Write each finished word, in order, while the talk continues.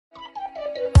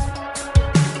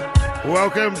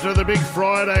Welcome to the big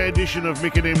Friday edition of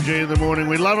Mick and MG in the morning.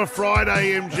 We love a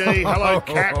Friday, MG. Hello,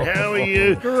 Kat. How are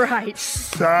you? Great.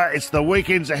 It's the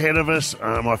weekends ahead of us.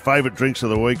 My favourite drinks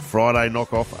of the week, Friday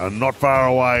knockoff, are not far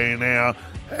away now.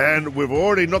 And we've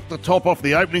already knocked the top off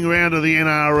the opening round of the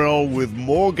NRL with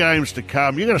more games to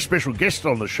come. You've got a special guest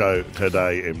on the show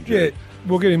today, MG. Yeah,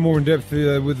 we'll get in more in depth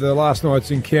with last night's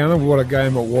encounter, what a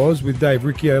game it was, with Dave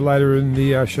Riccio later in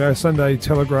the show. Sunday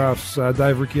Telegraph's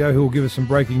Dave Riccio, who will give us some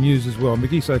breaking news as well,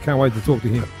 Mickey, so can't wait to talk to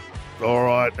him. All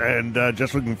right, and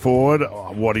just looking forward,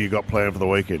 what do you got planned for the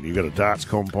weekend? You got a darts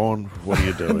comp on? What are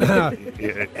you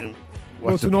doing?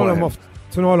 Well, tonight I'm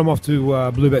off to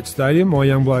Bluebet Stadium. My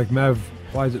young bloke Mav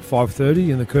plays at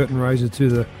 5:30 in the curtain raiser to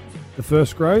the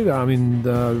first grade in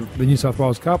the New South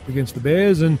Wales Cup against the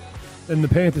Bears, and then the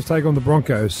Panthers take on the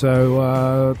Broncos.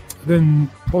 So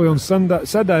then probably on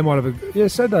Saturday I might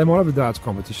have a darts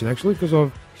competition actually, because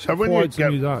I've acquired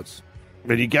some new darts.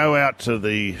 When you go out to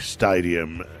the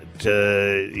stadium,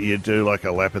 you do like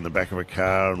a lap in the back of a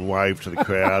car and wave to the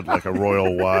crowd like a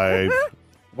royal wave.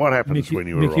 What happens when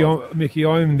you arrive? Mickey,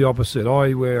 I'm the opposite.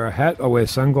 I wear a hat, I wear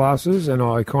sunglasses, and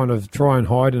I kind of try and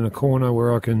hide in a corner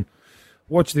where I can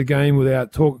watch the game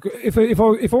without talk. If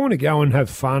I want to go and have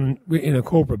fun in a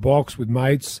corporate box with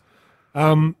mates,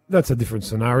 that's a different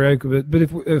scenario. But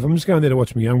if I'm just going there to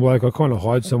watch my young bloke, I kind of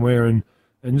hide somewhere and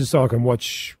just so I can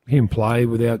watch him play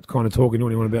without kind of talking to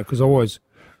anyone about. Because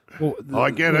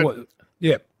I get it.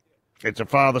 Yeah. It's a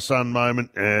father-son moment,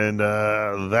 and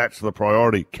that's the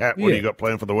priority. Kat, what do you got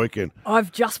planned for the weekend?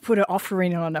 I've just put an offer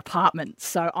in on an apartment,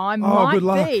 so I You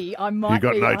might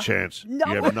got be. no chance. No,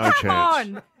 you have no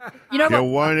chance. You know you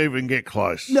won't even get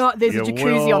close. No, there's a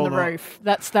jacuzzi on the roof.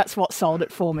 That's what sold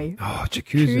it for me. Oh,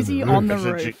 jacuzzi on the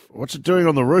roof. What's it doing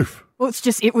on the roof? Well, it's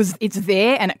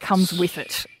there and it comes with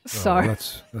it. So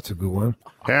that's a good one.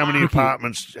 How many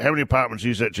apartments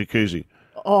use that jacuzzi?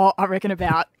 Oh, I reckon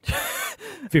about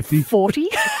 50, 40.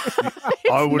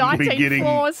 I wouldn't be getting.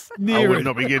 Floors. I would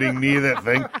not be getting near that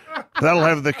thing. That'll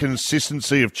have the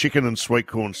consistency of chicken and sweet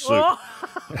corn soup.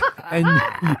 And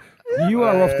you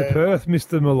are off to Perth,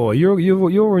 Mr. Malloy. You're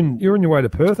on your way to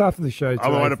Perth after the show today.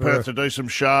 I'm on my way to Perth to do some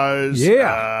shows.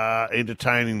 Yeah,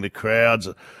 entertaining the crowds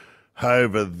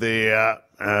over there.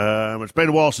 It's been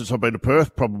a while since I've been to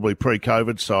Perth, probably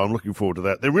pre-COVID, so I'm looking forward to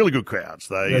that. They're really good crowds.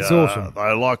 That's awesome.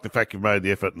 I like the fact you've made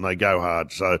the effort and they go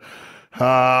hard. So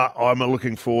I'm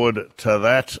looking forward to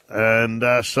that and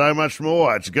so much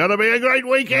more. It's going to be a great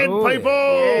weekend, people.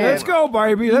 Yeah. Let's go,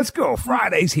 baby. Let's go.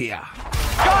 Friday's here.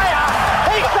 Gaia!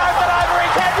 He served it over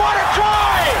his head. What a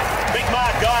try! Big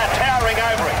Mark Gaia towering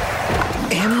over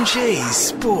him. MG's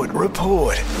Sport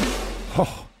Report.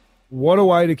 Oh, what a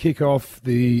way to kick off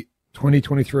the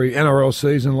 2023 NRL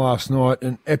season last night.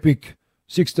 An epic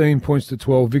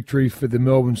 16-12 victory for the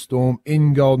Melbourne Storm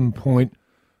in Golden Point.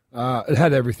 It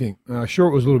had everything. Sure,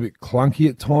 it was a little bit clunky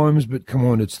at times, but come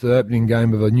on, it's the opening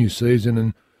game of a new season,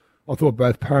 and I thought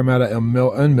both Parramatta and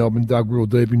Melbourne dug real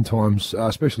deep in times,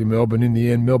 especially Melbourne. In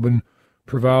the end, Melbourne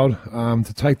prevailed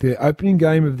to take their opening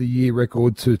game of the year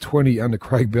record to 20 under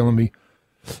Craig Bellamy.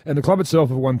 And the club itself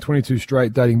have won 22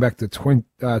 straight, dating back to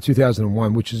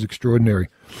 2001, which is extraordinary.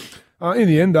 In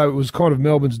the end, though, it was kind of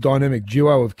Melbourne's dynamic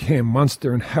duo of Cam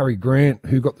Munster and Harry Grant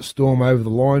who got the Storm over the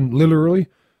line, literally.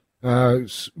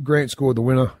 Grant scored the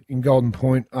winner in Golden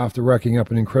Point after racking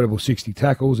up an incredible 60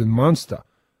 tackles, and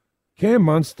Cam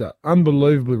Munster,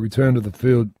 unbelievably returned to the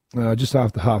field just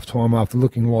after half-time after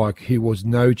looking like he was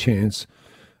no chance.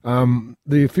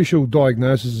 The official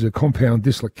diagnosis is a compound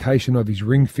dislocation of his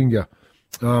ring finger.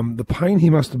 The pain he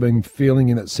must have been feeling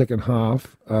in that second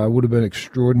half would have been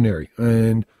extraordinary,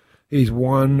 and he's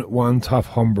one tough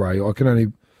hombre. I can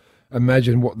only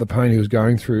imagine what the pain he was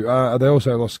going through. They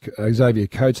also lost Xavier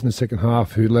Coates in the second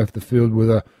half, who left the field with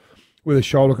a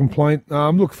shoulder complaint.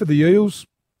 Look, for the Eels,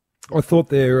 I thought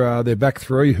their back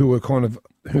three, who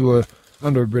were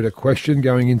under a bit of question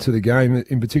going into the game,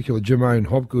 in particular Jermaine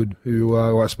Hopgood, who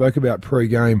I spoke about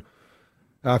pre-game.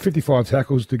 55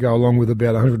 tackles to go along with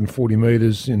about 140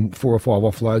 metres in 4 or 5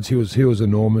 offloads. He was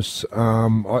enormous.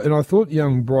 And I thought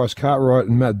young Bryce Cartwright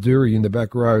and Matt Dury in the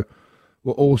back row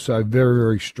were also very,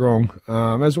 very strong,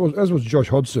 as was Josh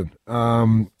Hodgson.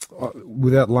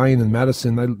 Without Lane and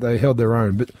Madison, they held their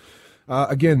own. But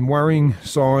again, worrying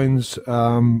signs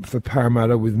for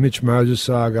Parramatta with Mitch Moses'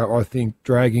 saga, I think,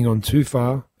 dragging on too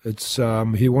far. It's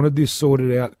he wanted this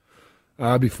sorted out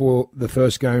before the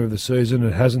first game of the season.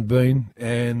 It hasn't been.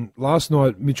 And last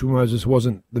night, Mitchell Moses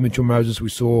wasn't the Mitchell Moses we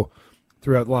saw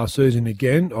throughout last season.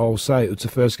 Again, I'll say it's the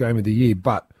first game of the year.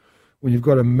 But when you've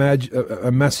got a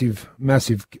massive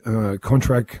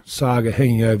contract saga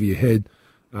hanging over your head,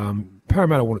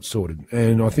 Parramatta want it sorted,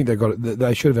 and I think they got it.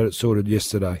 They should have had it sorted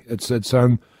yesterday. It's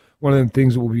one of them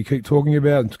things that we'll keep talking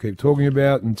about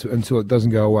until it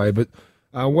doesn't go away. But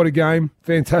what a game.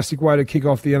 Fantastic way to kick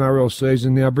off the NRL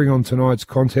season. Now bring on tonight's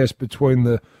contest between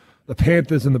the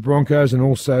Panthers and the Broncos, and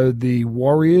also the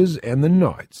Warriors and the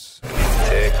Knights.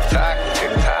 Tick-tock,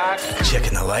 tick-tock.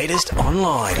 Checking the latest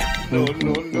online.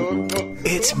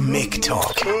 It's Mick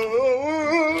Talk.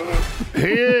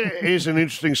 Here is an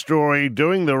interesting story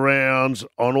doing the rounds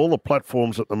on all the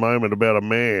platforms at the moment about a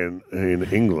man in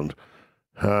England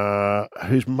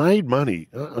who's made money,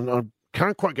 and I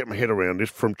can't quite get my head around this,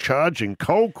 from charging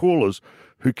cold callers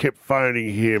who kept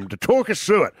phoning him to talk us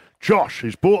through it. Josh,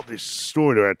 who's brought this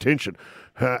story to our attention.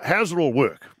 How's it all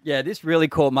work? Yeah, this really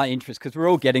caught my interest because we're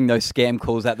all getting those scam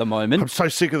calls at the moment. I'm so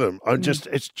sick of them. Do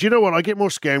you know what? I get more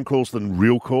scam calls than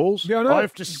real calls. Yeah, I know. I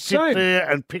have to sit there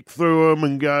and pick through them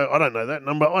and go, I don't know that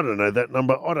number, I don't know that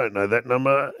number, I don't know that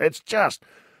number. It's just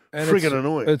friggin'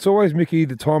 annoying. It's always, Mickey,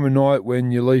 the time of night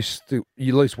when you least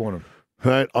want them.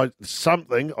 Right, I've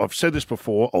said this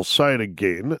before, I'll say it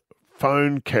again.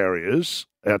 Phone carriers,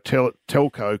 our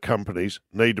telco companies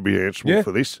need to be answerable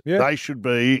for this. Yeah. They should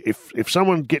be, if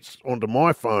someone gets onto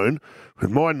my phone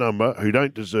with my number who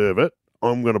don't deserve it,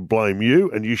 I'm going to blame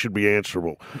you and you should be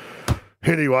answerable.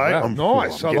 Anyway, Wow,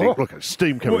 nice. Look at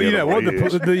steam coming Well, you out know of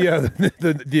what? my ears.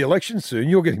 The election soon,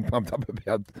 you're getting pumped up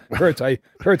about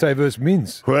Perrottet versus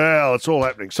Mins. Well, it's all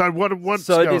happening. So what's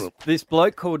going on? This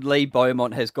bloke called Lee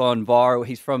Beaumont has gone viral.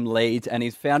 He's from Leeds and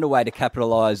he's found a way to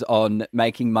capitalise on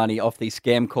making money off these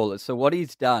scam callers. So what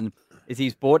he's done is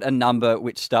he's bought a number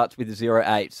which starts with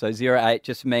 08. So 08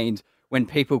 just means when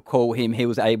people call him, he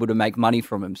was able to make money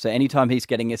from them. So anytime he's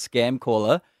getting a scam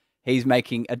caller, he's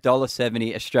making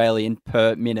 $1.70 Australian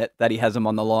per minute that he has him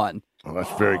on the line. Oh, that's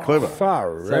very clever.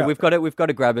 Far So we've got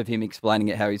a grab of him explaining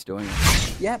it, how he's doing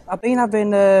it. Yep, I've been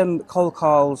having cold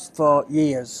calls for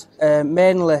years,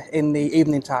 mainly in the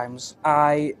evening times.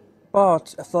 I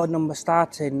bought a phone number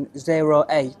starting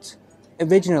 08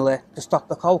 originally to stop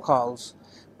the cold calls,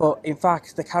 but in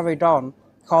fact they carried on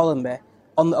calling me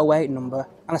on the 08 number,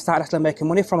 and I started actually making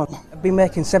money from them. I've been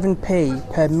making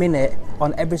 7p per minute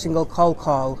on every single cold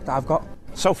call that I've got.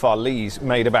 So far, Lee's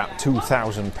made about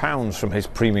 £2,000 from his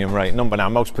premium rate number. Now,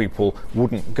 most people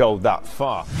wouldn't go that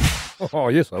far. Oh,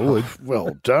 yes, I would.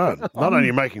 Well done. Not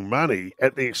only making money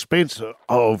at the expense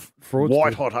of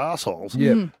white-hot arseholes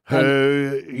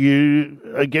who you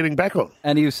are getting back on.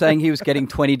 And he was saying he was getting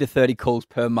 20 to 30 calls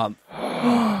per month.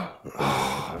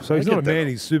 So he's not a man,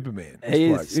 he's Superman. He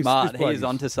is smart. He is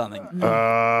onto something.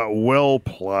 Well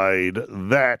played.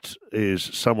 That is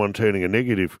someone turning a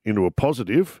negative into a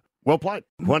positive. Well played.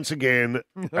 Once again,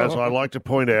 as I like to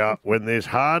point out, when there's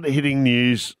hard-hitting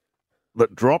news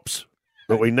that drops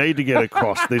that we need to get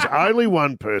across, there's only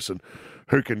one person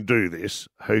who can do this,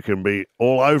 who can be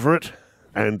all over it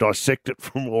and dissect it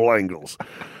from all angles.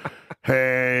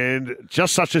 And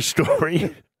just such a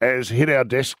story has hit our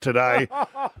desk today.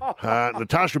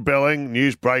 Natasha Belling,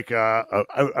 newsbreaker,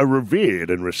 a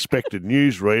revered and respected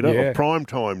newsreader of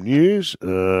primetime news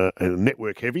and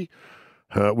network heavy.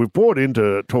 We've brought in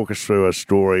to talk us through a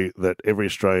story that every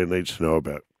Australian needs to know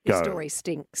about. The story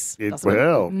stinks. It's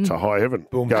a high heaven.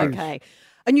 Go. Okay.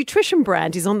 A nutrition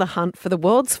brand is on the hunt for the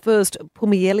world's first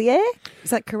Pumelier.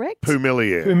 Is that correct?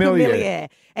 Pumelier.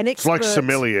 An It's like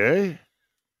sommelier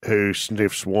who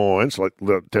sniffs wines, like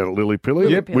down at Lily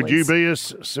Pilly. Yep. Would you be a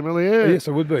sommelier? Yes,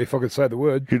 I would be if I could say the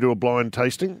word. You do a blind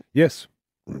tasting? Yes.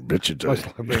 I bet you do. I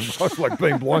like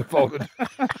being blindfolded.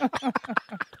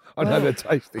 I know that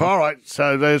tasting. All right,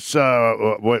 so there's,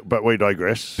 but we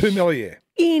digress. Pumelier.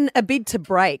 In a bid to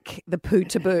break the poo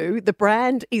taboo, the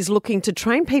brand is looking to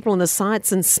train people on the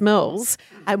sights and smells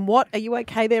and what, are you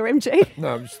okay there, MG?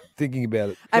 No, I'm just thinking about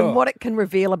it. And what it can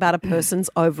reveal about a person's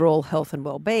overall health and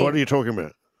well-being. What are you talking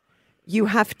about? You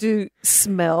have to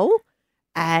smell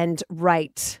and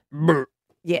rate.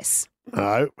 Yes.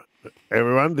 No,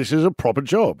 everyone, this is a proper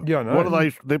job. Yeah, I know. What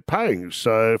are they're paying?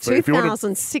 So if you want to,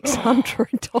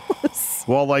 $2,600.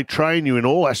 while they train you in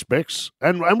all aspects,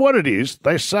 and what it is,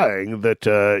 they're saying that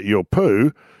your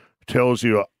poo tells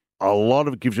you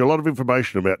gives you a lot of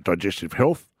information about digestive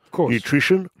health,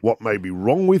 nutrition, what may be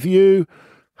wrong with you,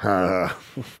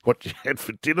 what you had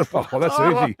for dinner. Oh, that's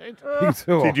easy.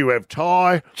 Did you have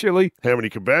Thai? Chili? How many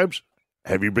kebabs?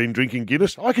 Have you been drinking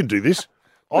Guinness? I can do this.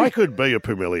 I could be a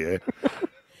Pumelier.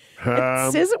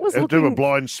 It says it was do a looking...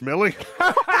 blind smelling.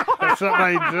 That's what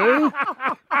they do.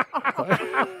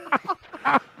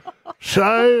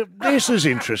 So this is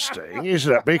interesting,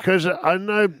 isn't it? Because I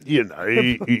know,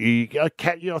 a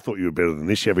cat. I thought you were better than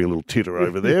this. You're having a little titter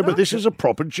over there, but this is a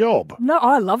proper job. No,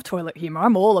 I love toilet humour.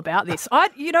 I'm all about this.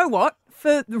 You know what?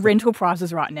 For the rental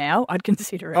prices right now, I'd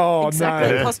consider it. Oh,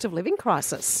 Exactly. no. Cost of living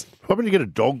crisis. Why don't you get a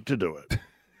dog to do it?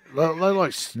 They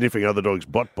like sniffing other dogs'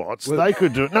 bots. They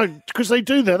could do it. No, because they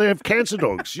do that. They have cancer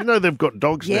dogs. You know, they've got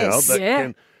dogs Yes. now that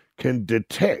Yeah. can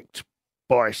detect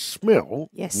by smell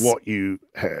Yes. what you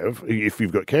have. If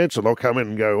you've got cancer, they'll come in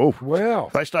and go, oh, Wow.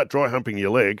 if they start dry humping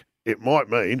your leg, it might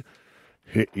mean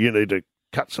you need to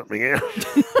cut something out.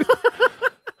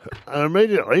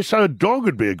 Immediately. So a dog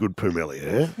would be a good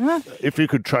Pumelier if you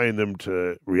could train them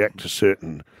to react to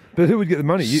certain... But who would get the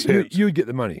money? Sense. You would get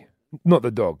the money, not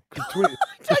the dog. That's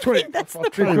the Train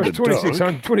the dog.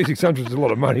 2,600 is a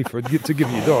lot of money to give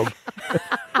your dog.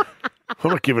 I'm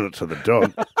not giving it to the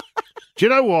dog. Do you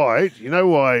know why? Do you know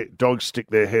why dogs stick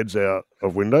their heads out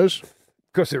of windows?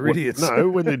 Because they're idiots. No,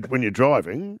 when you're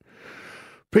driving,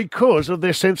 because of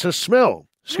their sense of smell.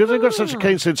 Because they've got such a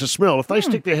keen sense of smell. If they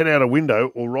stick their head out a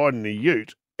window or ride in a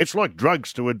ute, it's like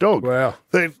drugs to a dog. Wow.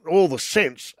 They've all the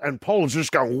scents and pollen's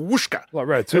just going whooshka. Like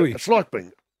Ratatouille. It's like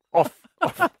being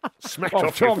smacked Off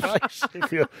off your chops.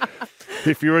 face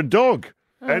if you're a dog.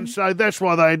 And so that's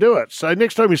why they do it. So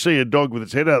next time you see a dog with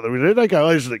its head out the window, they go,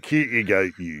 oh, isn't it cute? You go,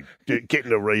 get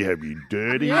into rehab, you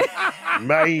dirty,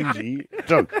 mangy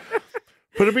dog.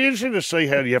 But it'd be interesting to see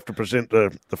how you have to present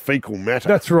the fecal matter.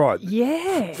 That's right.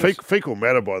 Yeah. Fecal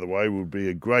matter, by the way, would be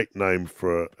a great name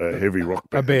for a heavy rock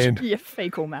band. A band. Yeah,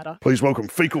 fecal matter. Please welcome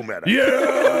Fecal Matter.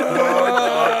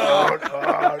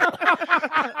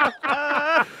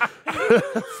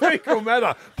 Fecal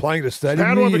matter. Playing the stadium.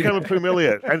 How do I become a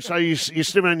Pumelier? And so you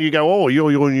sit down and you go, oh,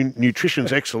 your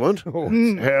nutrition's excellent.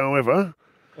 However,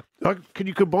 can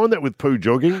you combine that with poo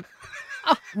jogging?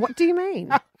 What do you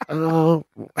mean? Uh,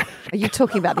 Are you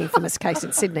talking about the infamous case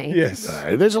in Sydney? Yes.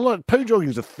 No, there's a lot. Poo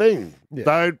jogging's a thing. Yeah.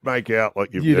 Don't make out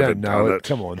like you've You never don't know done it.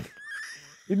 Come on.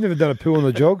 You've never done a poo on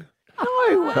the jog?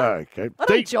 No. Okay. I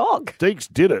don't jog.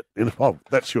 Deeks did it.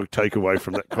 That's your takeaway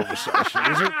from that conversation,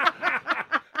 is it?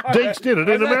 Deeks did it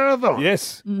in a marathon.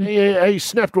 Yes. He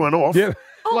snapped one off. Yeah.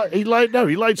 He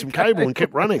laid some cable and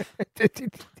kept running.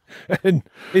 And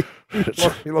he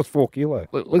lost 4 kilos.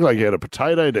 Looked like he had a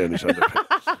potato down his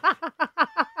underpants.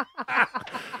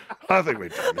 I think we're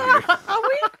done here. Are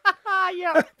we?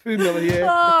 Yeah. Pumelier.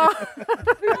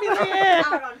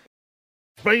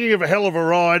 Speaking of a hell of a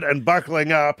ride and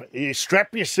buckling up, you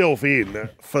strap yourself in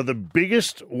for the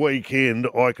biggest weekend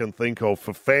I can think of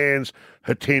for fans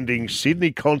attending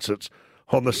Sydney concerts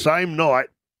on the same night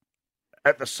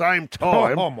at the same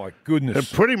time. Oh, my goodness. And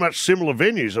pretty much similar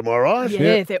venues, am I right?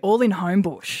 Yeah, they're all in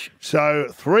Homebush. So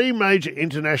 3 major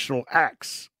international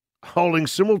acts holding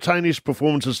simultaneous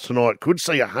performances tonight could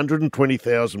see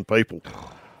 120,000 people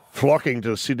flocking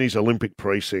to Sydney's Olympic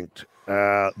precinct.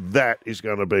 That is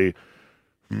going to be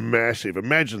massive.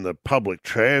 Imagine the public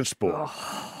transport.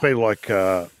 Be like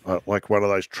one of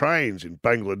those trains in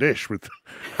Bangladesh with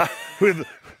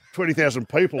 20,000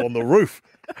 people on the roof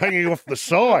hanging off the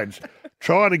sides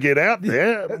trying to get out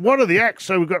there. What are the acts?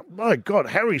 So we've got, my God,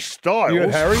 Harry Styles. You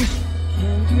got Harry?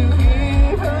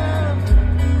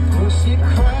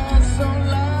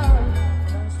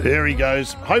 There he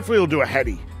goes. Hopefully he'll do a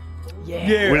Hattie.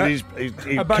 Yeah. With he'll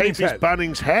keep Bunnings his hat.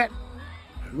 Bunnings hat.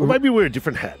 Well, maybe wear a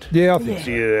different hat. Yeah, I think so.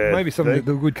 Yeah. Maybe something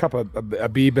that would cup a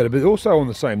beer better. But also on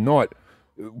the same night,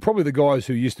 probably the guys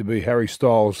who used to be Harry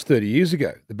Styles 30 years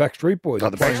ago, the Backstreet Boys. Oh,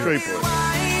 the Backstreet Boys.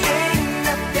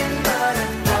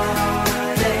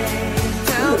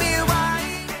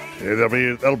 Yeah,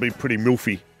 that'll be pretty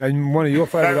milfy. And one of your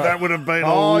favourite... That would have been a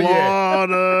Oh, yeah. lot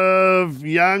of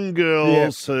young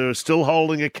girls who are still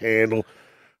holding a candle.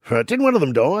 Didn't one of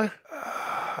them die?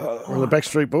 One of the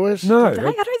Backstreet Boys? No. I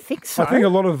don't think so. I think a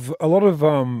lot of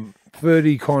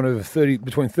 30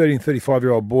 between 30 and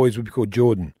 35-year-old boys would be called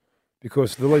Jordan,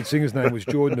 because the lead singer's name was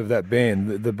Jordan of that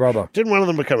band, the brother. Didn't one of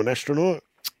them become an astronaut?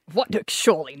 What? No,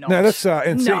 surely not. No, that's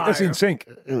NSYNC. No. That's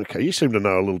NSYNC. Okay, you seem to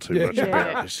know a little too much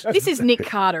about this. This is Nick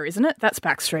Carter, isn't it? That's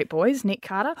Backstreet Boys, Nick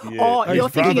Carter. Yeah. Oh, His you're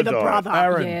thinking of the brother died.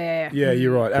 brother. Aaron. Yeah. Yeah,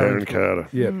 you're right. Aaron Carter.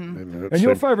 Yeah. And And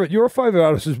your favourite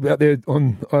artist is out there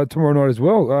on tomorrow night as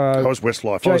well. I was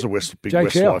Westlife. I was a big Jay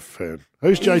Chow. Westlife fan.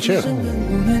 Who's Jay Chow?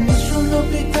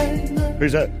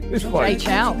 Who's that? This Jay play.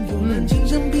 Chow.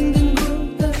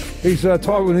 He's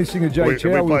Taiwanese singer Jay Are we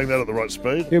Chow. playing that at the right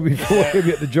speed? He'll be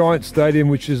at the Giant Stadium,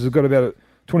 which has got about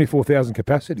 24,000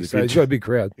 capacity. So he's got a big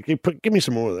crowd. Give me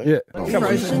some more of that. Yeah. Oh, Come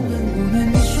on.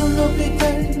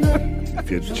 If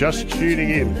you're just tuning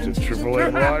in to Triple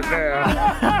M right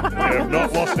now, we have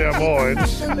not lost our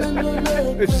minds.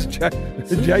 It's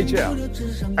Jay Chow.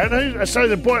 And so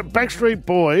the Backstreet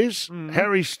Boys,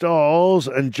 Harry Styles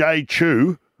and Jay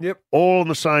Chu, all on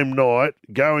the same night,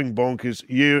 going bonkers.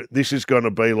 This is going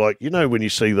to be like, when you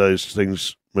see those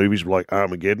things, movies like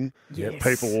Armageddon,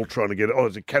 people all trying to get,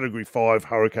 there's a Category 5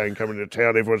 hurricane coming into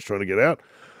town, everyone's trying to get out.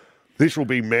 This will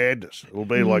be madness. It'll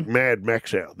be like Mad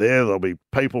Max out there. There'll be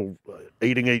people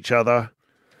eating each other.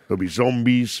 There'll be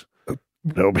zombies.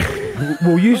 There'll be...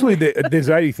 Well, usually there's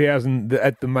 80,000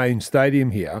 at the main stadium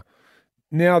here.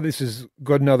 Now this has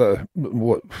got another,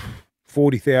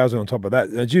 40,000 on top of that.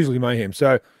 It's usually mayhem.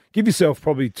 So give yourself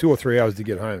probably 2 or 3 hours to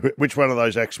get home. Which one of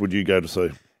those acts would you go to see?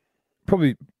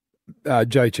 Probably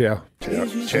Jay Chow.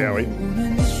 Chowie.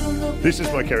 This is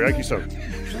my karaoke song.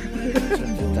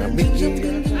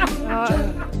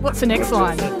 What's the next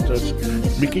line?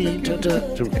 Mickey.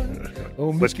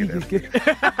 Let's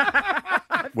get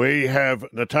out. We have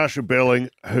Natasha Belling,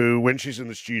 who, when she's in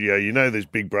the studio, there's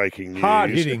big breaking news.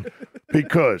 Hard hitting.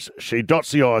 Because she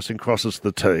dots the I's and crosses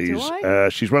the T's.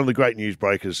 She's one of the great news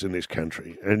breakers in this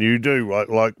country. And you do, right?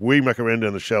 Like, we muck around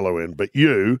down the shallow end, but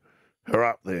you are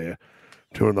up there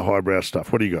doing the highbrow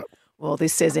stuff. What do you got? Well,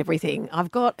 this says everything. I've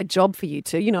got a job for you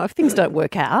two. If things don't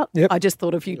work out, I just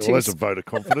thought of you two. Well, that's a vote of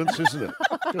confidence, isn't it?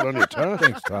 Good on you, Tash.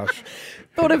 Thanks, Tash.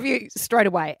 Thought of you straight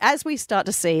away. As we start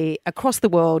to see across the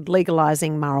world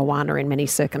legalising marijuana in many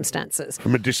circumstances.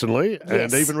 Medicinally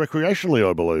and even recreationally,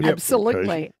 I believe.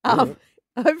 Absolutely.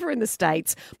 Over in the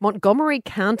States, Montgomery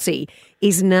County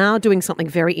is now doing something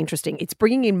very interesting. It's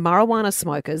bringing in marijuana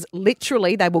smokers.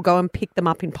 Literally, they will go and pick them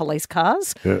up in police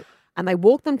cars. Yeah. And they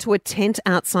walk them to a tent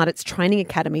outside its training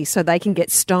academy so they can get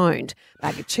stoned.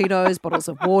 Bag of Cheetos, bottles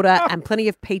of water, and plenty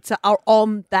of pizza are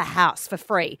on the house for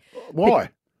free.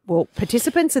 Why? Well,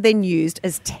 participants are then used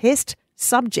as test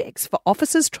subjects for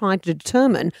officers trying to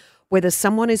determine whether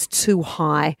someone is too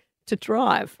high to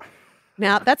drive.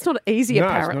 Now, that's not easy,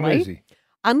 apparently. It's not easy.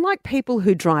 Unlike people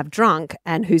who drive drunk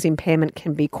and whose impairment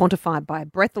can be quantified by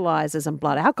breathalyzers and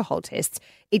blood alcohol tests,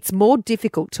 it's more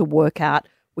difficult to work out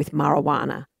with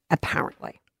marijuana.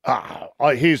 Apparently.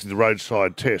 Here's the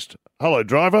roadside test. Hello,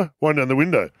 driver. Wind down the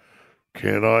window.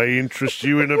 Can I interest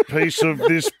you in a piece of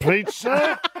this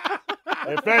pizza?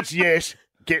 If that's yes,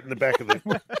 get in the back of the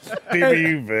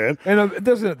BBU van. And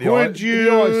doesn't it? The eyes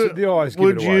give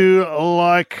would it away. you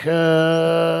like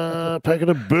a packet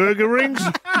of burger rings?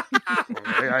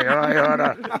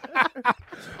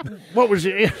 What was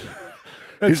it?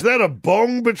 Is that a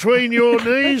bong between your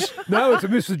knees? No, it's a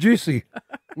Mr. Juicy.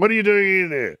 What are you doing in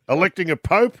there? Electing a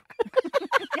pope?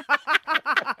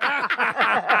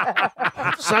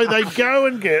 So they go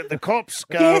and the cops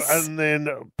go and then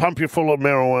pump you full of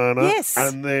marijuana. Yes.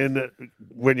 And then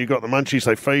when you got the munchies,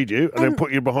 they feed you and then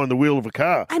put you behind the wheel of a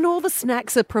car. And all the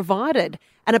snacks are provided.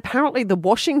 And apparently the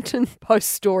Washington Post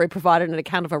story provided an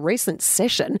account of a recent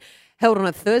session held on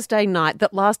a Thursday night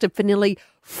that lasted for nearly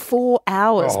 4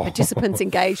 hours. Participants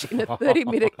engaged in a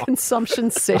 30-minute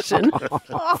consumption session,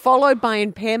 followed by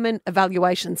impairment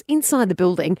evaluations inside the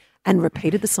building, and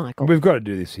repeated the cycle. We've got to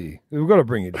do this here. We've got to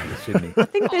bring it to Sydney. I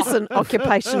think there's an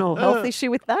occupational health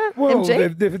issue with that, Well,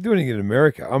 MG. they're doing it in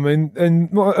America. I mean, and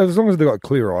as long as they've got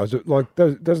clear eyes, it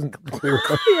doesn't clear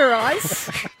eyes. Clear eyes.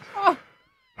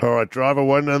 All right, driver,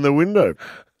 one down the window.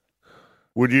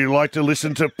 Would you like to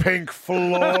listen to Pink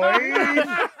Floyd?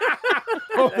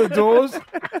 Off the doors.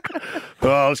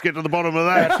 Well, let's get to the bottom of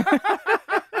that.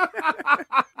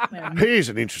 Here's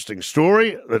an interesting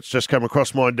story that's just come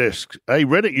across my desk. A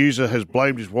Reddit user has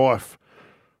blamed his wife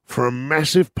for a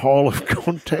massive pile of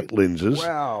contact lenses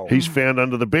he's found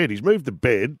under the bed. He's moved the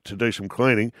bed to do some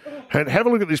cleaning. And have a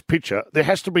look at this picture. There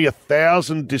has to be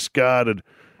 1,000 discarded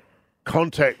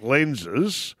contact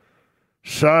lenses.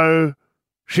 So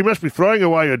she must be throwing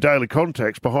away her daily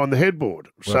contacts behind the headboard.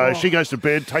 So she goes to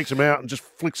bed, takes them out, and just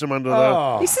flicks them under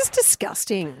the... This is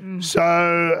disgusting.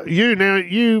 So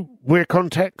you wear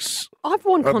contacts? I've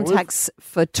worn contacts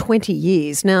for 20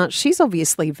 years. Now, she's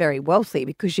obviously very wealthy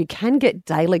because you can get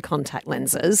daily contact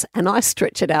lenses, and I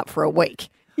stretch it out for a week.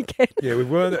 You can. Yeah,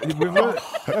 we've learned.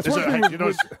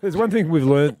 There's one thing we've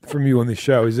learned from you on this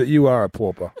show is that you are a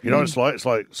pauper. You know what it's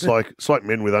like? It's like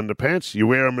men with underpants. You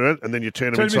wear them and then you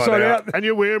turn them inside out and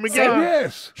you wear them again.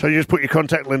 Yes. So you just put your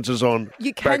contact lenses on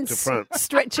You can back to front.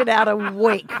 stretch it out a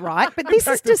week, right? But this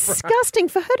is disgusting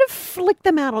for her to flick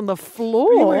them out on the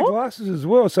floor. You wear glasses as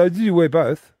well, so do you wear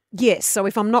both? Yes, so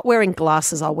if I'm not wearing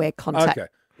glasses, I'll wear contact lenses.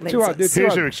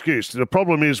 Here's her excuse. The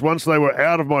problem is once they were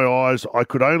out of my eyes, I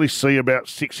could only see about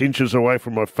 6 inches away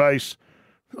from my face.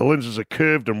 The lenses are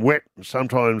curved and wet and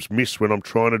sometimes miss when I'm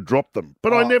trying to drop them.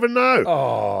 But I never know.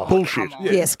 Oh, Bullshit.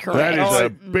 Yes, correct. That is a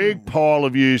big pile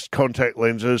of used contact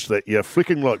lenses that you're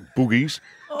flicking like boogies.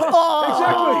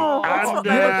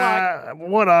 exactly.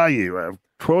 And what are you, a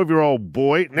 12-year-old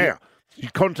boy? Now,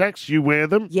 your contacts, you wear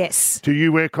them? Yes. Do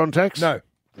you wear contacts? No.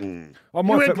 Oh, You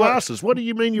wear glasses. What do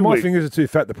you mean you My wear? fingers are too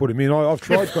fat to put them in. I've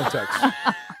tried contacts.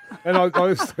 And I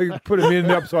put them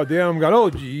in upside down. I'm going, oh,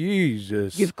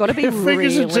 Jesus. You've got to be Your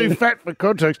fingers really... are too fat for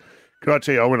contacts. Can I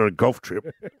tell you, I went on a golf trip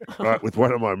right, with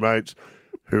one of my mates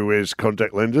who wears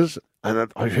contact lenses,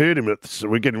 and I heard him,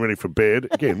 we're getting ready for bed.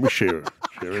 Again, we share it.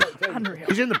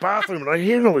 He's in the bathroom, and I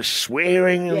hear all this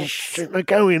swearing and shit, and I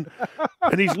go in,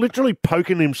 and he's literally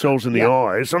poking himself in the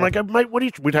eyes, and I go, mate,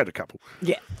 we'd had a couple.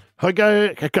 Yeah. I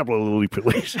go, a couple of lily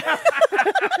pillies.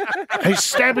 He's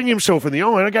stabbing himself in the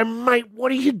eye, and I go, mate,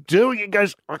 what are you doing? He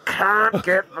goes, I can't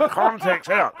get the contacts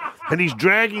out. And he's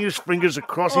dragging his fingers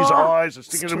across his eyes and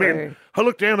sticking them in. I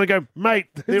look down and I go, mate,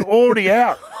 they're already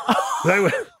out. They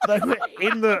were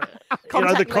in the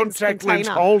contact lens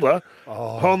holder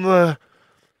on the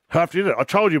after dinner. I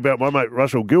told you about my mate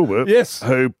Russell Gilbert, Yes.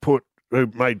 who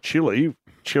made chili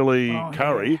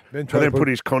curry, and then put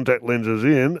his contact lenses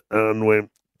in and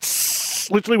went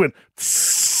literally went.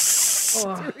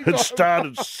 It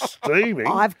started steaming.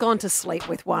 I've gone to sleep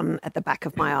with one at the back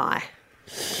of my eye.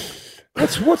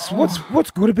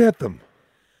 What's good about them?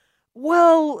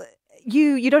 Well,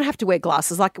 you don't have to wear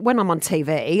glasses. Like when I'm on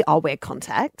TV, I'll wear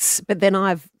contacts, but then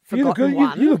I've forgotten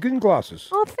one. You look good in glasses.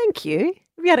 Oh, thank you.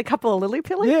 Have you had a couple of lily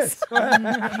pillies? Yes. Do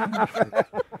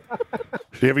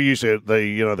you ever use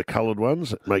the coloured ones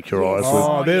that make your eyes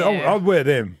look? I'd wear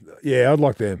them. Yeah, I'd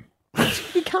like them.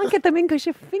 You can't get them in because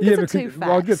your fingers are too fat.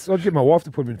 I'd get my wife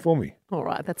to put them in for me. All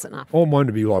right, that's enough. I want mine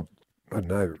to be like, I don't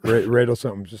know, red or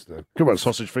something. Just to Come on,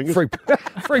 sausage fingers.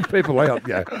 freak people out.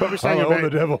 Yeah. What we're saying Hello, about the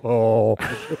devil. Oh.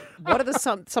 What are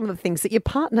some of the things that your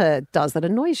partner does that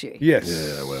annoys you? Yes.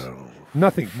 Yeah, well,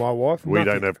 Nothing, my wife. we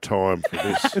nothing. don't have time for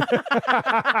this.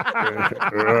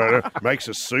 Right, makes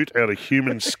a suit out of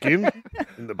human skin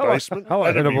in the basement. Hello,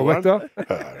 That'd be Hannibal one.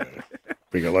 Lecter.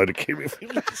 Bring a load of chemi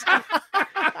fingers.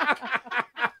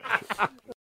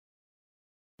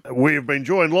 We have been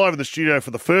joined live in the studio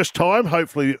for the first time,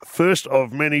 hopefully first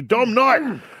of many. Dom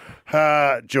Knight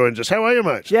joins us. How are you,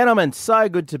 mate? Gentlemen, so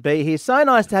good to be here. So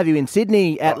nice to have you in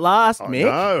Sydney at last, Mick.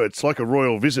 No, it's like a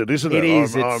royal visit, isn't it? It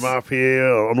is, I'm up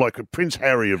here. I'm like a Prince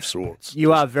Harry of sorts.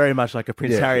 You are very much like a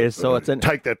Prince Harry of sorts. And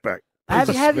Take that back.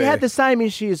 have you had the same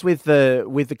issues with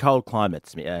the cold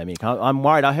climates, Mick? I'm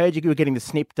worried. I heard you were getting the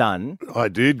snip done. I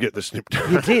did get the snip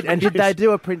done. You did, and did they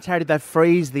do a Prince Harry? Did they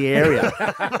freeze the area?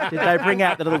 Did they bring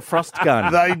out the little frost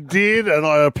gun? They did, and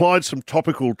I applied some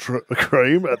topical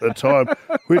cream at the time,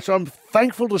 which I'm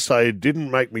thankful to say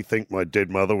didn't make me think my dead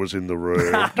mother was in the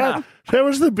room. that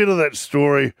was the bit of that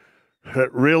story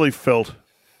that really felt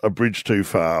a bridge too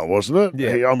far, wasn't it?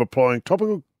 Yeah. I'm applying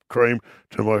topical cream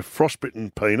to my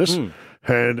frostbitten penis,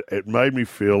 and it made me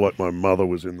feel like my mother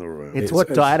was in the room. It's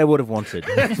what Diana would have wanted.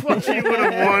 That's what she would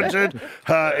have wanted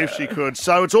if she could.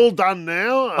 So it's all done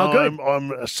now. Oh, good.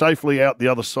 I'm safely out the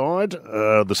other side.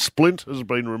 The splint has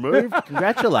been removed.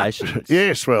 Congratulations.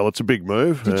 Yes, well, it's a big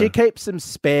move. Did you keep some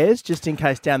spares just in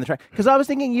case down the track? Because I was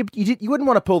thinking you wouldn't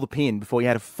want to pull the pin before you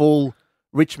had a full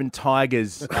Richmond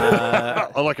Tigers.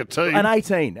 I like a team. An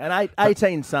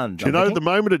 18 sons. Do you know, the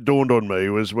moment it dawned on me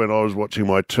was when I was watching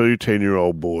my two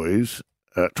 10-year-old boys,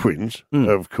 twins,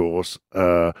 of course,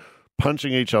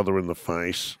 punching each other in the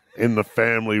face in the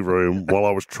family room while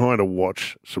I was trying to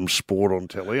watch some sport on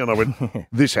telly. And I went,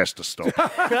 this has to stop.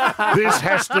 This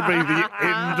has to be the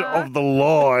end of the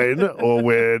line or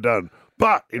we're done.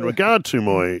 But in regard to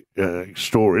my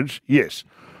storage, yes,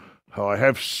 I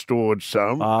have stored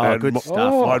some. And good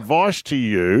stuff. My advice to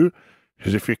you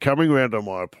is if you're coming around to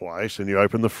my place and you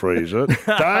open the freezer,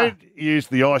 don't use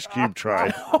the ice cube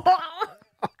tray.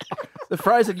 The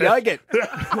frozen yogurt.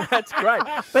 That's great.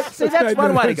 But see, that's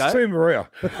one way to go. See Maria.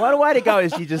 One way to go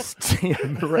is you just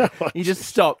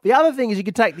stop. The other thing is you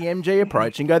could take the MG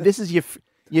approach and go, this is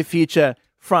your future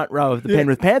front row of the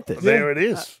Penrith Panthers. There it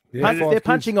is. They're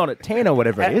punching on at 10 or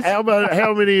whatever it is. How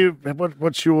many?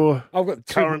 What's your I've got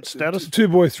current status? 2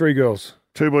 boys, 3 girls.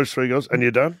 2 boys, 3 girls, and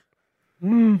you're done.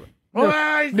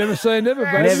 Never say never,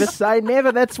 baby. Never say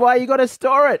never. That's why you got to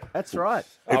store it. That's right.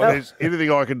 If there's anything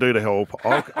I can do to help,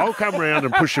 I'll come round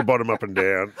and push your bottom up and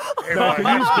down.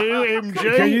 MG,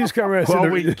 Can you just come around and sit while in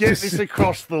the- we get this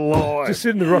across the line? Just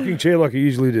sit in the rocking chair like I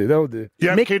usually do. That would do. You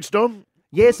have kids, Dom?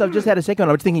 Yes, I've just had a second one.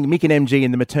 I was thinking Mick and MG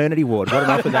in the maternity ward. What an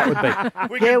offer that would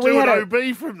be. We can do an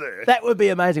OB from there. That would be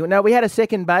amazing. No, we had a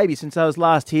second baby since I was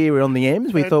last here on the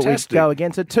M's. We thought we'd go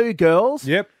again. So 2 girls.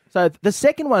 Yep. So the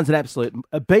second one's an absolute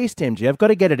beast, MG. I've got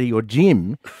to get her to your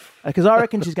gym because I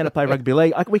reckon she's going to play rugby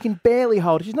league. We can barely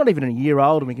hold her. She's not even a year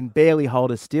old and we can barely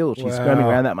hold her still. She's screaming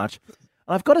around that much.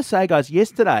 And I've got to say, guys,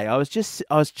 yesterday I was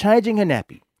changing her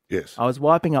nappy. Yes. I was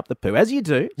wiping up the poo, as you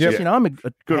do. Yep. Just, I'm a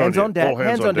hands-on dad.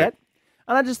 Hands-on dad.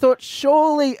 And I just thought,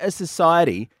 surely a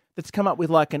society that's come up with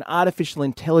like an artificial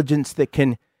intelligence that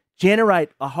can generate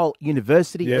a whole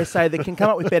university essay that can come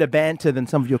up with better banter than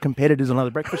some of your competitors on other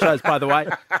breakfast shows, by the way.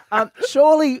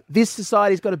 Surely this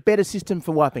society's got a better system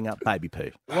for wiping up baby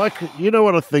poo. You know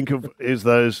what I think of is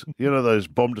those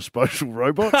bomb disposal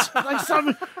robots?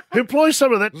 Employ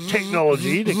some of that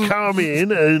technology to come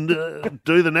in and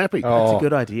do the nappy. That's a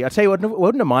good idea. I tell you what,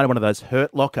 wouldn't have minded one of those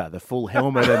Hurt Locker, the full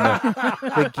helmet and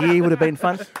the gear would have been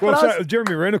fun. Well,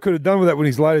 Jeremy Renner could have done with that when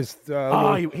his latest he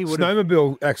would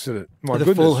snowmobile accident. My the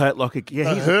goodness. full Hurt Locker.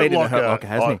 Yeah, he's been in a Hurt Locker,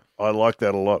 hasn't he? I like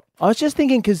that a lot. I was just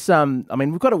thinking because,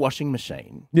 we've got a washing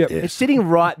machine. Yep. It's sitting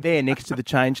right there next to the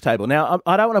change table. Now,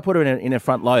 I don't want to put her in a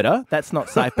front loader. That's not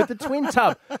safe. But the twin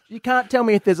tub, you can't tell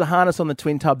me if there's a harness on the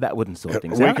twin tub that wouldn't sort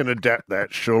things out. We can adapt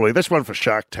that, surely. That's one for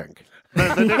Shark Tank.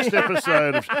 The next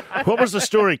episode. What was the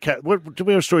story, Kat? Did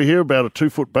we have a story here about a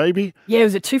 2-foot baby? Yeah, it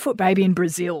was a 2-foot baby in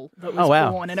Brazil that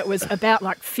was born, and it was about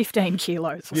 15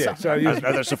 kilos or something. So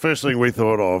that's the first thing we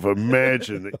thought of.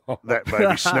 Imagine that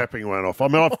baby snapping one off. I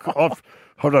mean,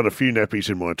 I've done a few nappies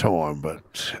in my time,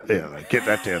 but get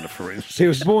that down to forensics. He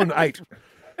was born 8.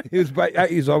 He was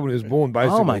 8 years old when he was born,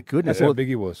 basically. Oh, my goodness. That's how big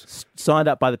he was. Signed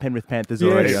up by the Penrith Panthers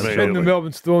already. Yes, and the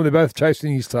Melbourne Storm, they're both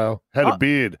chasing his tail. Had a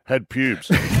beard, had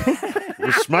pubes.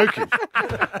 Was smoking.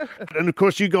 And, of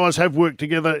course, you guys have worked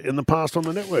together in the past on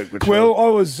the network. I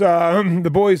was, the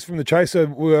boys from the Chaser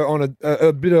were on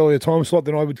a bit earlier time slot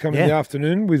than I would come in the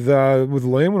afternoon with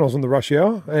Liam when I was on the rush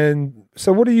hour. And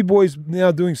so what are you boys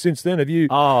now doing since then? Have you...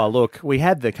 Oh, look, we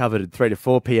had the coveted 3 to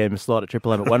 4 p.m. slot at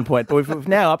Triple M at one point, but we've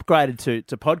now upgraded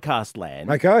to podcast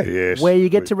land. Okay. Yes. Where you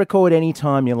get to record any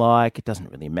time you like. It doesn't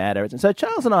really matter. And so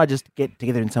Charles and I just get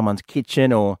together in someone's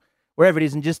kitchen or wherever it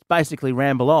is and just basically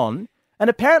ramble on. And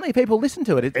apparently people listen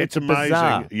to it. It's amazing.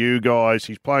 Bizarre. You guys,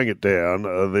 he's playing it down.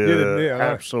 They're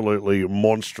absolutely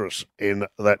monstrous in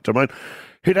that domain.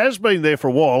 It has been there for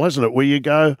a while, hasn't it, where you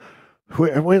go,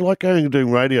 we're like going and doing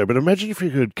radio, but imagine if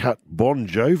you could cut Bon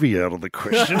Jovi out of the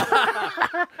question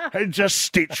and just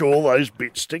stitch all those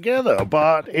bits together.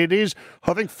 But it is,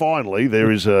 I think finally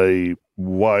there is a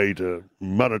way to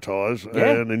monetize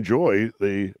and enjoy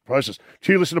the process.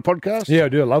 Do you listen to podcasts? Yeah, I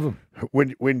do. I love them.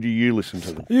 When do you listen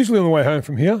to them? Usually on the way home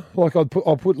from here. Like I'll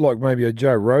put like maybe a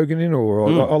Joe Rogan in, or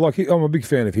I'm a big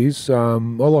fan of his. I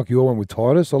like your one with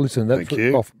Titus. I listen to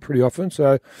that pretty often.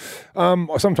 So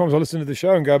sometimes I listen to the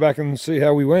show and go back and see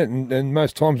how we went, and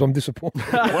most times I'm disappointed.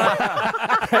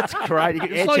 That's great. You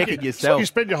can air check it yourself. It's like you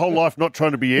spend your whole life not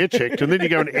trying to be air checked, and then you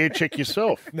go and air check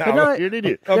yourself. No, you're an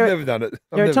idiot. I've never done it.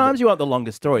 There are times you want the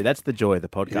longest story. That's the joy of the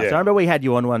podcast. Yeah. I remember we had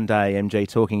you on one day, MG,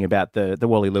 talking about the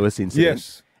Wally Lewis incident.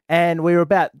 Yes. And we were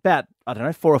about I don't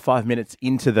know 4 or 5 minutes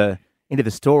into the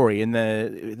story, and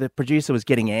the producer was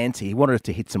getting antsy. He wanted us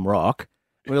to hit some rock.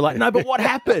 We were like, no, but what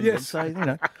happened? Yes. So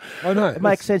I know it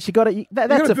makes sense. You got to.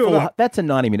 That's a full. That's a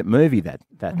 90-minute movie. That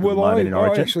moment in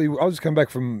Origin. I just come back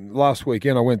from last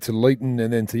weekend. I went to Leeton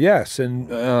and then to Yass,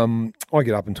 and I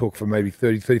get up and talk for maybe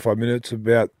 30, 35 minutes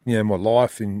about my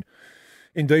life in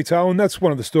detail, and that's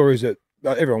one of the stories that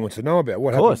everyone wants to know about.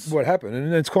 What happened,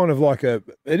 and it's kind of like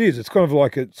it's kind of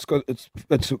like it's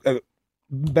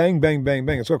bang, bang, bang,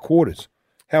 bang. It's got quarters.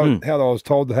 How I was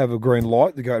told to have a green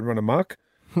light to go and run amok.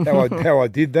 How I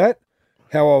did that.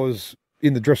 How I was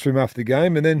in the dressing room after the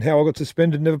game, and then how I got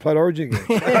suspended and never played Origin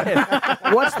again.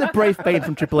 What's the brief been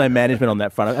from Triple M management on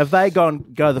that front? Have they go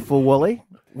the full Wally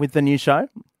with the new show?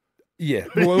 Yeah,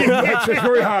 well, it's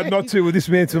very hard not to with this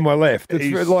man to my left.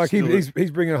 It's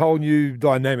he's bringing a whole new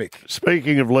dynamic.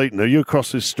 Speaking of Leeton, are you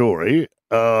across this story?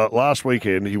 Last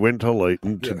weekend, he went to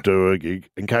Leeton to do a gig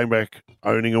and came back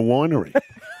owning a winery.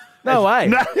 No way.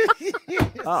 No.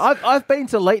 I've been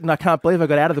to Leeton. I can't believe I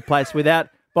got out of the place without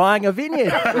buying a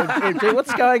vineyard.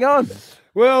 What's going on?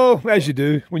 Well, as you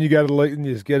do when you go to Leeton,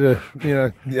 you just get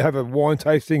you have a wine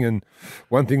tasting, and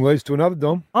one thing leads to another,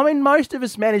 Dom. I mean, most of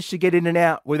us managed to get in and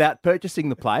out without purchasing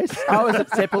the place. I was at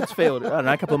Seppeltsfield,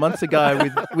 a couple of months ago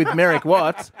with Merrick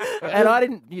Watts,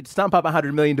 and you'd stump up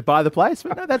 $100 million to buy the place.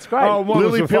 But no, that's great. Oh,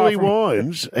 Lily Pilly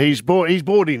Wines, he's bought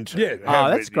into. Yeah. Oh,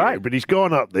 that's great. But he's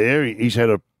gone up there. He's had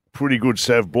a pretty good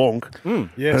Sauv Blanc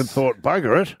and thought,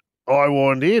 bugger it. I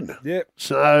wind in. Yep.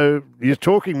 So you're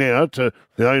talking now to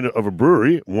the owner of a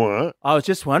brewery. Why? I was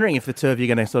just wondering if the two of you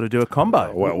are going to sort of do a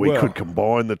combo. Well, we could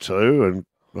combine the two, and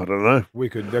I don't know.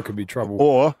 That could be trouble.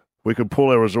 Or we could pull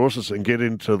our resources and get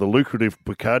into the lucrative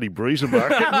Bacardi Breezer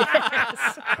market.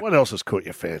 What else has caught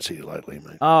your fancy lately,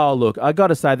 mate? Oh, look, I got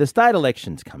to say, the state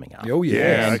election's coming up. Oh,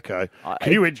 Yeah, okay.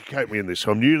 Can you educate me in this?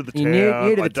 I'm new to the town.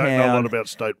 New to the I don't know a lot about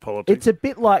state politics. It's a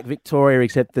bit like Victoria,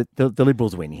 except that the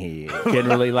Liberals win here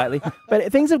generally lately.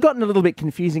 But things have gotten a little bit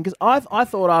confusing because I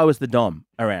thought I was the Dom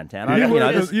around town.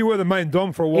 You were the main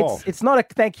Dom for a while. It's not a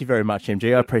thank you very much,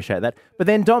 MG. I appreciate that. But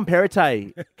then Dom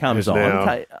Perrottet comes on.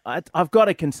 Okay, I've got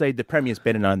to concede the Premier's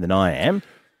better known than I am.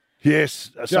 Yes.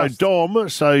 So, Dom,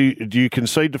 do you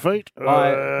concede defeat?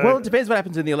 Well, it depends what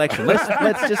happens in the election. Let's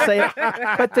just say it.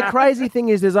 But the crazy thing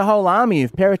is there's a whole army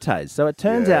of Perrottets. So it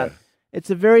turns out it's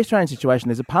a very strange situation.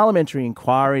 There's a parliamentary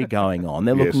inquiry going on.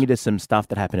 They're looking into some stuff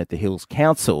that happened at the Hills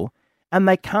Council, and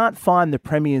they can't find the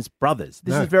Premier's brothers.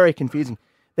 This is very confusing.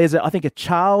 There's, I think, a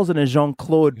Charles and a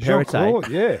Jean-Claude Perrottet. Jean-Claude,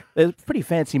 yeah. There's a pretty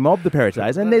fancy mob, the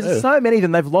Perrottets, and there's so many of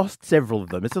them, they've lost several of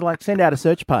them. It's like send out a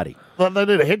search party. Well, they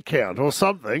need a head count or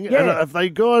something. Yeah. And have they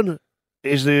gone,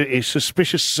 is there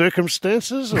suspicious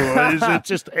circumstances, or is it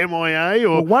just MIA?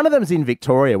 Or Well, one of them's in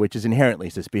Victoria, which is inherently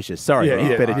suspicious. Sorry,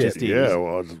 Nick, but it just is. Yeah,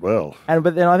 well.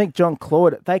 But then I think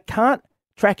Jean-Claude, they can't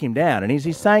track him down, and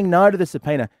he's saying no to the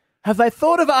subpoena. Have they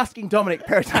thought of asking Dominic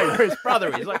Perrottet where his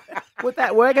brother is? Like, would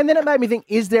that work? And then it made me think,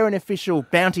 is there an official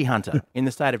bounty hunter in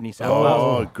the state of New South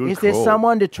Wales? Oh, good Is there call.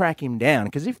 someone to track him down?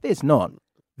 Because if there's not,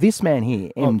 this man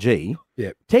here, MG,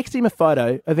 text him a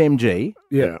photo of MG.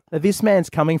 Yeah. This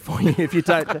man's coming for you if you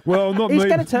don't. Well, not He's me.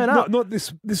 going to turn up. Not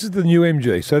this. This is the new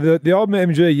MG. So the old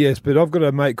MG, yes, but I've got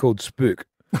a mate called Spook.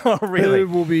 Oh, really? Who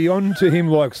will be on to him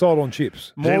like salt on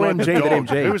chips. More MG than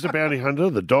MG. Who was the bounty hunter?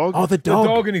 The dog? Oh, the dog.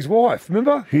 The dog and his wife,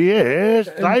 remember? Yes,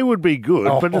 they would be good,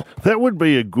 Oh. but that would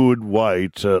be a good way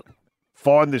to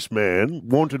find this man,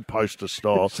 wanted poster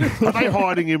style. Are they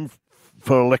hiding him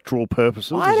for electoral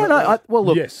purposes? I Is don't that know. Well,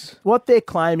 look, Yes. what they're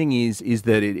claiming is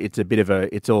that it's a bit of a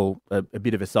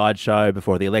bit of a sideshow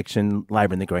before the election.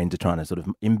 Labor and the Greens are trying to sort of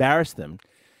embarrass them.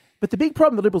 But the big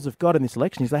problem the Liberals have got in this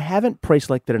election is they haven't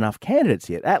pre-selected enough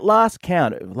candidates yet. At last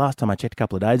count, last time I checked a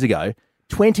couple of days ago,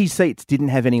 20 seats didn't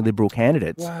have any Liberal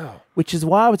candidates. Wow. Which is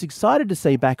why I was excited to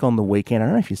see back on the weekend, I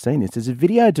don't know if you've seen this, there's a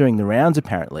video doing the rounds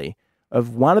apparently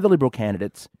of one of the Liberal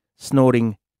candidates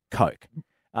snorting coke.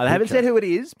 They haven't said who it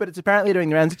is, but it's apparently doing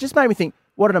the rounds. It just made me think,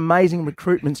 what an amazing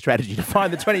recruitment strategy to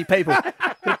find the 20 people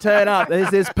to turn up.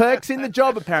 There's perks in the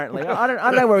job, apparently. I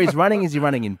don't know where he's running. Is he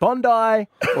running in Bondi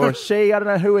or she? I don't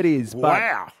know who it is. But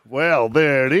Wow. Well,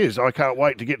 there it is. I can't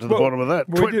wait to get to the bottom of that.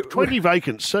 20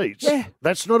 vacant seats. Yeah.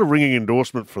 That's not a ringing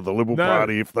endorsement for the Liberal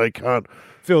Party if they can't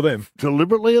fill them.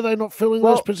 Deliberately, are they not filling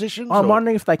those positions? I'm or-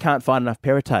 wondering if they can't find enough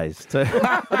Perrottets to.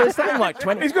 Well, there's something like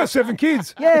 20. He's got 7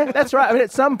 kids. Yeah, that's right. I mean,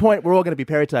 at some point, we're all going to be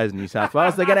Perrottets in New South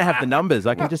Wales. They're going to have the numbers.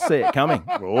 I can just see it coming.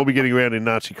 We'll all be getting around in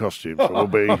Nazi costumes. So we'll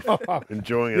be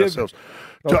enjoying ourselves.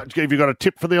 Have you got a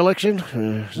tip for the election?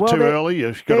 Is it too early?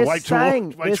 You've got to wait till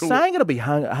They're saying it'll be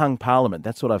hung Parliament.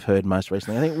 That's what I've heard most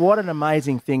recently. I think what an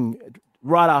amazing thing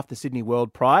right after Sydney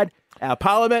World Pride. Our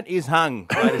Parliament is hung,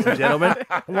 ladies and gentlemen.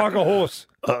 Like a horse.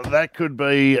 That could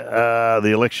be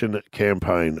the election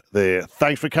campaign there.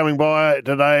 Thanks for coming by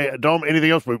today, Dom.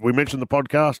 Anything else? We mentioned the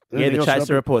podcast. Yeah, the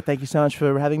Chaser Report. Thank you so much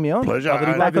for having me on. Pleasure. Lovely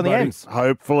to be back on the ends.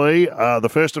 Hopefully, the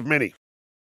first of many.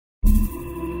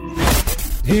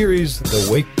 Here is the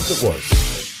week that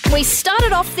was. We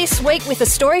started off this week with a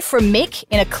story from Mick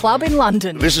in a club in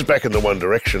London. This is back in the One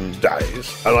Direction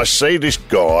days, and I see this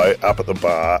guy up at the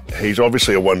bar. He's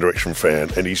obviously a One Direction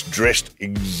fan, and he's dressed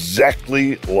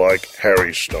exactly like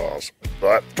Harry Styles,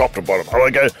 right, top to bottom. And I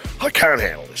go, I can't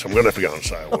handle this. I'm going to have to go and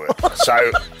say a word.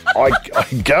 So I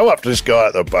go up to this guy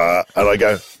at the bar, and I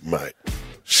go, mate,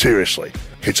 seriously,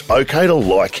 it's okay to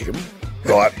like him,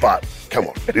 right, but come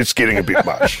on, it's getting a bit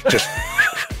much. Just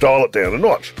dial it down a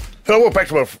notch. And I walk back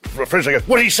to my friends and I go,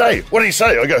 what did he say? What did he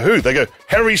say? I go, who? They go,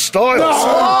 Harry Styles.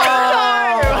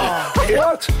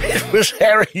 What? It was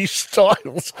Harry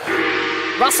Styles.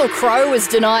 Russell Crowe was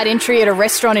denied entry at a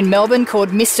restaurant in Melbourne called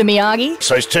Mr. Miyagi.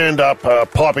 So he's turned up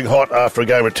piping hot after a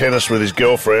game of tennis with his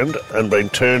girlfriend and been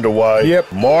turned away.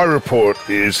 Yep. My report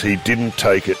is he didn't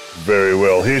take it very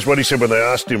well. Here's what he said when they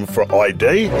asked him for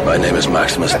ID. My name is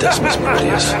Maximus Decimus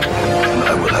Meridius, and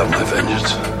I will have my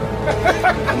vengeance.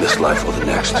 In this life or the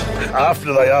next.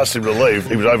 After they asked him to leave,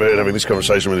 he was overheard having this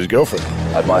conversation with his girlfriend.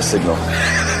 At my signal,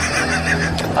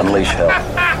 unleash hell.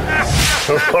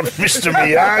 On Mr.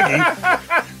 Miyagi.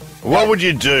 What would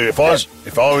you do if I was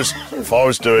throwing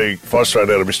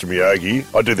out a Mr. Miyagi?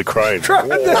 I'd do the crane.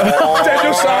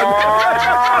 Daniel Son.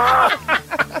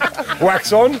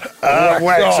 Wax on,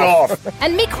 wax off.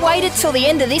 And Mick waited till the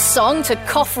end of this song to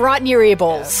cough right in your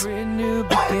earballs. Every new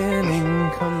beginning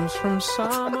comes from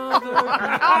some other.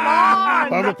 Come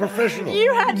on! I'm a professional.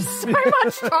 You had so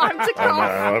much time to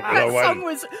cough. That song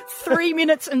was 3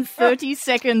 minutes and 30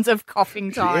 seconds of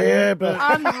coughing time. Yeah, but...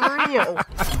 Unreal.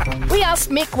 We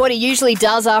asked Mick what he usually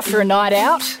does after a night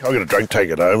out. I've got a drink tank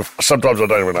at home. Sometimes I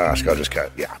don't even ask. I just go,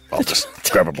 I'll just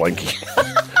grab a blankie.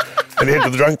 And you head to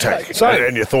the drunk tank.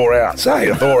 And you thaw out.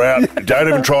 You thaw out. Don't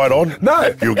even try it on.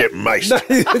 No. You'll get maced.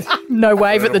 No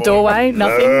wave at the doorway,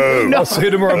 nothing. No. I'll see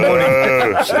you tomorrow morning.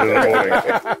 See you in the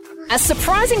morning. A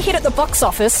surprising hit at the box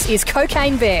office is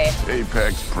Cocaine Bear.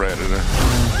 Apex predator.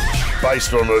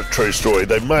 Based on a true story,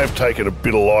 they may have taken a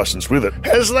bit of license with it,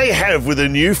 as they have with a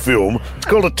new film. It's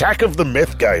called Attack of the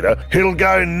Meth Gator. It'll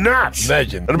go nuts.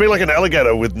 Imagine. It'll be like an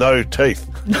alligator with no teeth.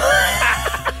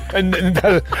 and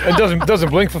doesn't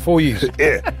blink for 4 years.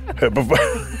 Yeah.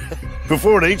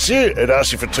 Before it eats you, it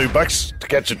asks you for $2 to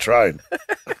catch a train.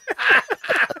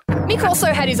 Mick also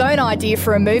had his own idea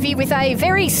for a movie with a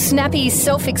very snappy,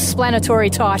 self-explanatory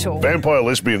title. Vampire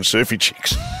Lesbian Surfy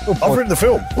Chicks. I've written the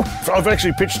film. I've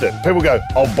actually pitched it. People go,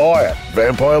 I'll buy it.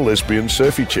 Vampire Lesbian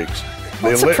Surfy Chicks.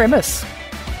 What's the premise?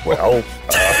 Well, you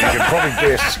can probably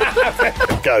guess.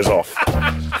 It goes off.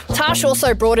 Tash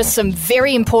also brought us some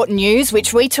very important news,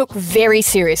 which we took very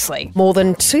seriously. More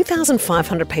than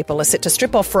 2,500 people are set to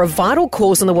strip off for a vital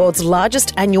cause in the world's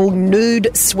largest annual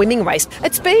nude swimming race.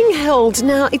 It's being held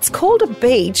now. It's called a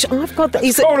beach. I've got the.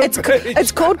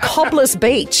 It's called Cobblers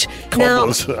Beach.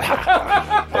 Cobblers.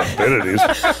 I bet it is.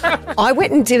 I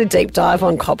went and did a deep dive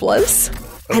on Cobblers.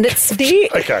 And it's near...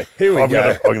 Okay, here we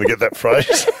go. I'm going to get that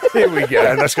phrase. Here we go.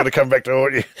 And that's going to come back to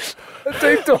haunt you. A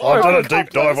deep dive. I've done a deep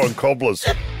dive on cobblers.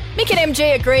 Mick and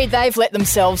MG agreed they've let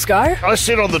themselves go. I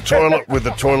sit on the toilet with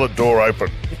the toilet door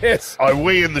open. Yes. I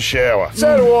wee in the shower.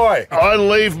 So do I. I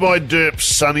leave my derp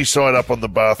sunny side up on the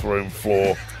bathroom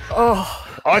floor. Oh.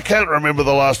 I can't remember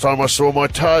the last time I saw my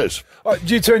toes.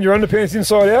 Do you turn your underpants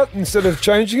inside out instead of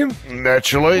changing them?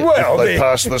 Naturally. Well, if they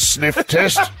pass the sniff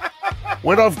test.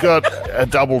 When I've got a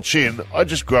double chin, I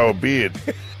just grow a beard.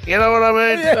 You know what I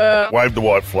mean? Yeah. Wave the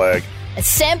white flag. And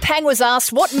Sam Pang was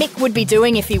asked what Mick would be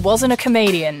doing if he wasn't a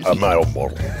comedian. A male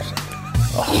model.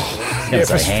 It's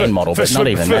a hand model, but not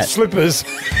even that. Slippers.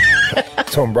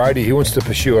 Tom Brady, he wants to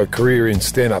pursue a career in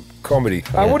stand-up comedy.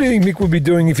 What do you think Mick would be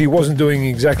doing if he wasn't doing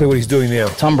exactly what he's doing now?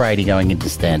 Tom Brady going into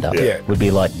stand-up would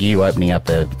be like you opening up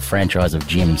a franchise of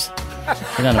gyms.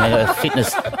 You know what I mean?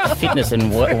 Fitness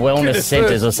and wellness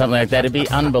centres or something like that. It'd be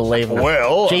unbelievable.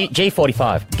 Well...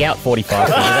 G45. Gout 45.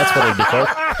 That's what it'd be called.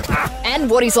 And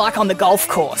what he's like on the golf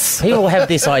course. People have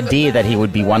this idea that he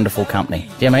would be wonderful company.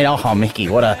 Do you know what I mean? Oh, Mickey,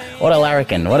 what a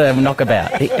larrikin, what a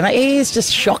knockabout. He is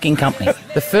just shocking company.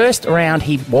 The first round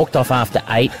he walked off after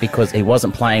 8 because he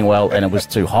wasn't playing well and it was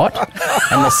too hot.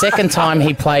 And the second time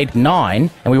he played 9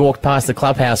 and we walked past the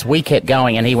clubhouse, we kept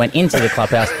going and he went into the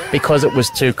clubhouse because it was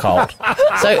too cold.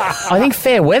 So I think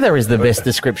fair weather is the best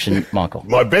description, Michael.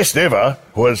 My best ever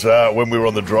was when we were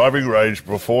on the driving range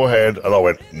beforehand and I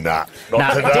went, not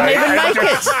today. Didn't even make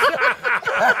it.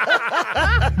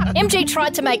 MG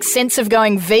tried to make sense of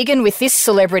going vegan with this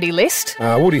celebrity list.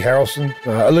 Woody Harrelson,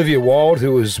 Olivia Wilde,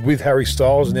 who was with Harry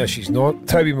Styles and now she's not.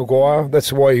 Tobey Maguire,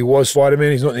 that's why he was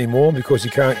Spider-Man. He's not anymore because he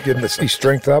can't get his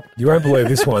strength up. You won't believe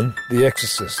this one. The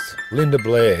Exorcist. Linda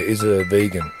Blair is a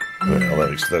vegan. Well,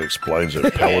 that explains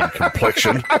her pallid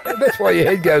complexion. That's why your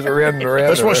head goes around and around.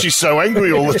 That's why she's so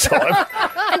angry all the time.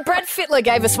 And Brad Fittler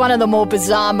gave us one of the more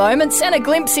bizarre moments and a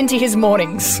glimpse into his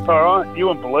mornings. All right, you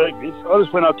won't believe this. I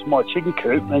just went up to my chicken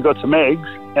coop and got some eggs,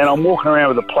 and I'm walking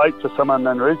around with a plate for some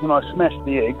unknown reason. I smashed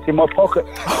the eggs in my pocket.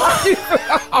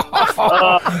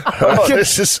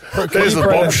 There's the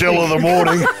bombshell of the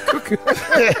morning.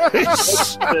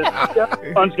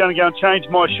 I'm just going to go and change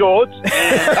my shorts.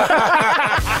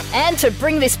 And to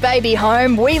bring this baby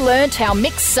home, we learnt how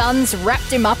Mick's sons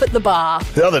wrapped him up at the bar.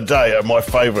 The other day at my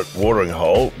favourite watering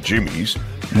hole, Jimmy's,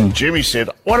 Jimmy said,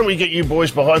 why don't we get you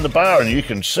boys behind the bar and you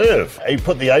can serve? He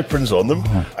put the aprons on them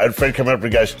and Fred came up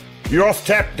and goes, you're off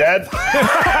tap, Dad.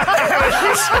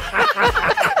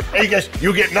 He goes,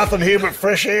 you'll get nothing here but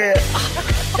fresh air.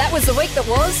 That was the week that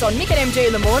was on Mick and MG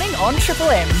in the morning on Triple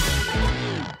M.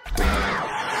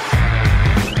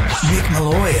 Mick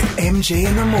Malloy and MG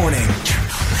in the morning.